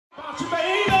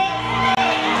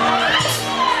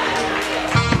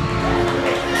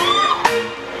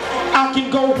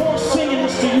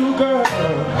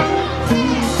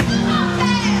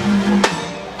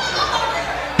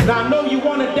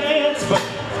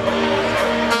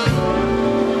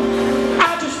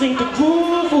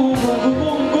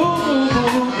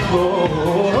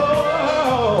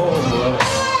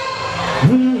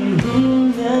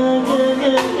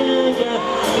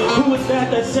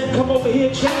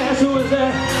Chaz, who is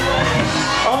that?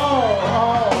 Oh,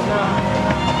 now.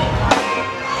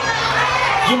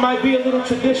 You might be a little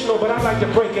traditional, but I like to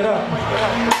break it up.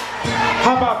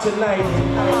 How about tonight,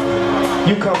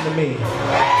 you come to me?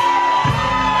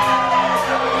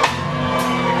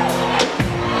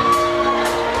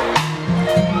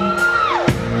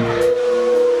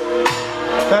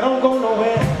 Now don't go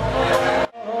nowhere.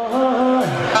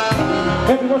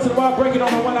 Every once in a while, break it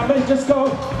on the one. I may just go.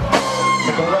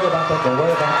 But don't worry about that. Don't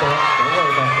worry about that. Don't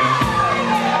worry about that.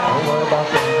 Don't worry about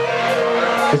that.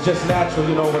 It's just natural,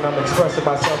 you know, when I'm expressing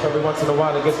myself. Every once in a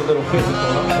while, it gets a little physical.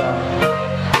 I'm sorry.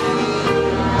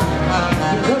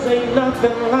 Because ain't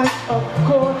nothing like a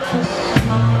gorgeous,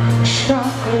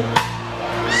 chocolate,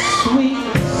 sweet,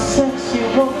 sexy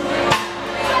woman.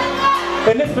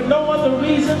 And if for no other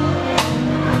reason,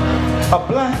 a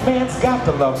black man's got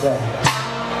to love that.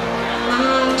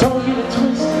 Don't get it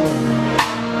twisted.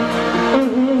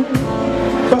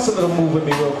 Bust a little move with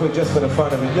me real quick, just for the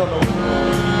fun of it. You'll know.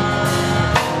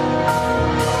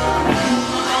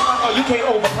 Oh, you can't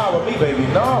overpower me, baby.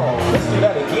 No, let's do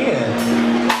that again.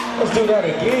 Let's do that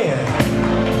again.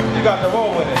 You got to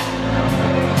roll with it.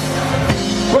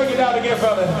 Break it down again,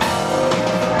 brother.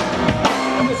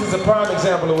 This is a prime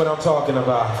example of what I'm talking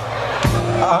about.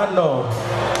 I know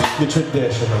you're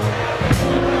traditional.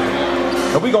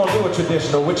 And we're gonna do it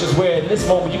traditional, which is where in this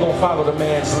moment you're gonna follow the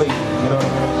man's lead, you know?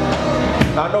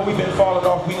 Now, I know we've been falling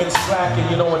off, we've been slacking,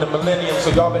 you know, in the millennium,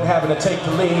 so y'all been having to take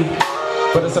the lead,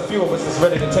 but there's a few of us that's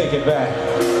ready to take it back.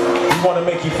 We want to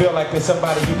make you feel like there's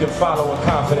somebody you can follow with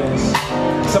confidence,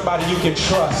 somebody you can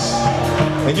trust,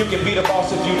 and you can be the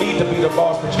boss if you need to be the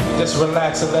boss, but you can just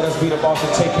relax and let us be the boss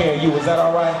and take care of you. Is that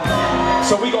all right?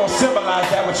 So we're going to symbolize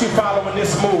that with you following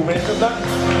this move. It's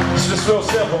just real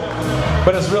simple,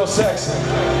 but it's real sexy,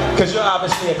 because you're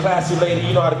obviously a classy lady.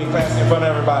 You know how to be classy in front of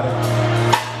everybody.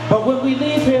 But when we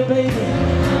leave here, baby,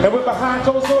 and we're behind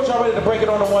closed doors, y'all ready to break it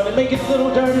on the one and make it a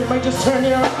little dirty, it might just turn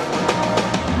you out.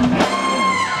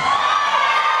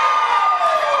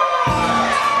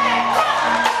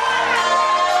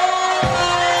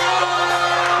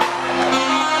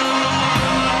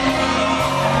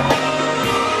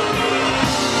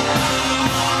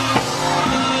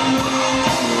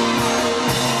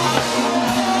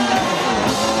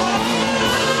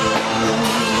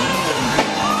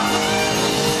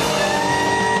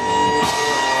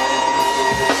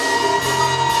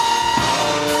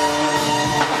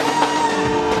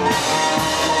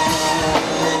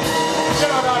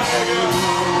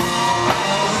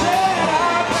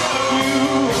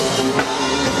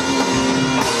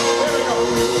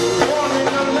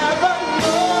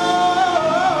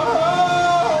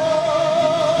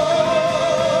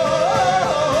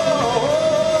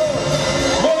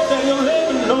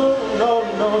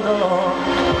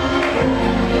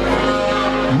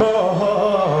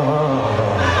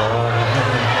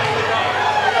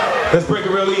 Let's break it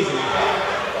real easy.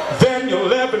 Then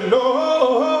you'll ever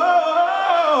know.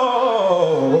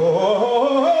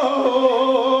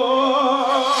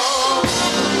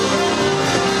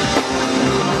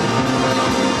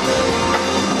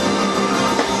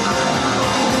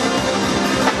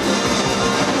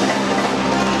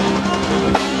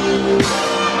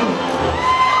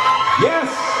 Yes.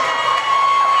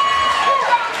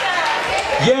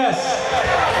 Yes.